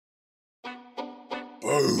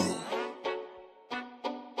Boom.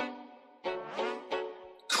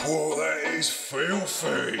 Cool, that is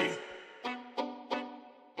filthy.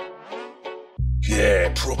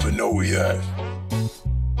 Yeah, proper naughty that.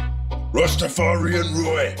 Rastafarian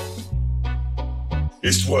Roy.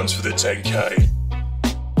 This one's for the 10k.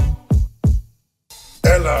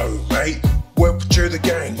 Hello, mate. Welcome to the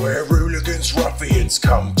gang where hooligans, ruffians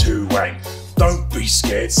come to hang. Don't be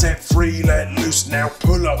scared, set free, let loose. Now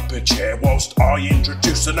pull up a chair whilst I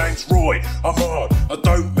introduce. The name's Roy, I'm hard, I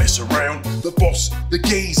don't mess around. The boss, the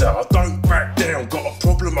geezer, I don't back down. Got a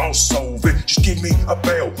problem, I'll solve it, just give me a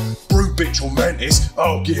bell. Brood bitch or mantis,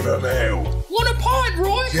 I'll give 'em hell. Want a pint,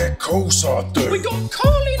 Roy? Yeah, course I do. We got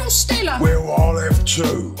Carlin or Stella? Well, I'll have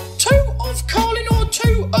two. Two of Carlin or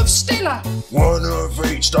two of Stella? One of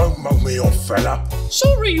each, don't mug me off, fella.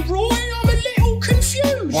 Sorry, Roy, I'm a little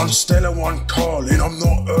confused. One Stella, one Carlin, I'm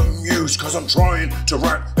not amused, cause I'm trying to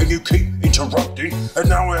rap and you keep interrupting, and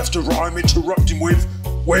now I have to rhyme interrupting with.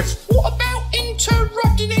 What about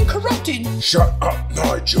interrupting and corrupting? Shut up,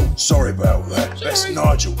 Nigel, sorry about that. Sorry. That's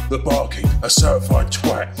Nigel, the barkeep, a certified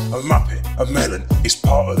twat, a muppet, a melon, he's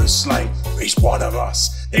part of the slang. He's one of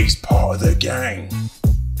us, he's part of the gang.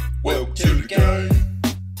 Welcome to the gang.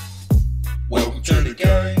 Welcome to the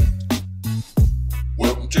gang.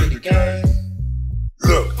 Welcome to the gang.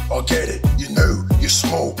 Look, I get it, you're new, you're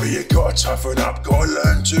small, but you gotta toughen up, gotta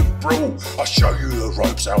learn to brawl. I'll show you the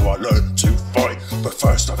ropes, how I learn to fight, but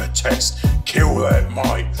first have a test, kill that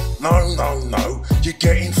mite. No, you're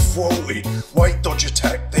getting thwarted. Wait, dodge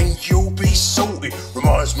attack, then you'll be sorted.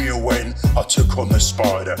 Reminds me of when I took on the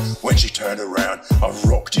spider. When she turned around, I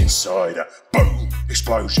rocked inside her. Boom,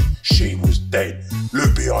 explosion, she was dead.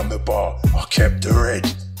 Look behind the bar, I kept her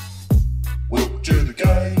head. Welcome to the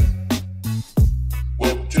game.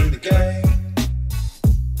 Welcome to the game.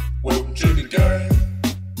 Welcome to the game.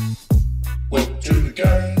 Welcome to the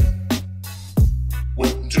game.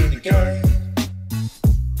 Welcome to the game.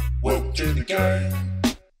 Welcome to the game.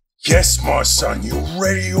 Yes, my son, you're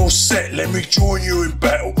ready, you're set. Let me join you in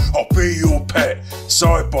battle. I'll be your pet.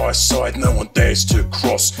 Side by side, no one dares to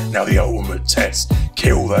cross. Now the ultimate test,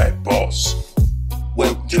 kill that boss.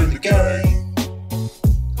 Welcome to the game.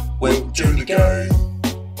 Welcome to the game.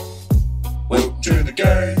 Welcome to the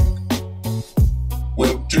game.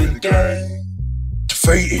 Welcome to the game.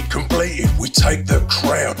 Defeated, completed, we take the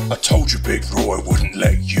crown. I told you Big Roy wouldn't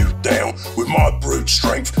let you down. With my brute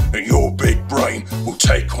strength and your big brain, we'll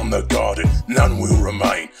take on the garden, none will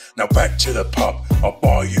remain. Now back to the pub, I'll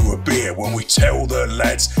buy you a beer. When we tell the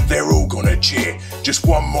lads, they're all gonna cheer. Just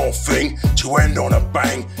one more thing to end on a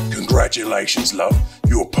bang. Congratulations, love,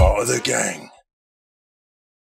 you're part of the gang.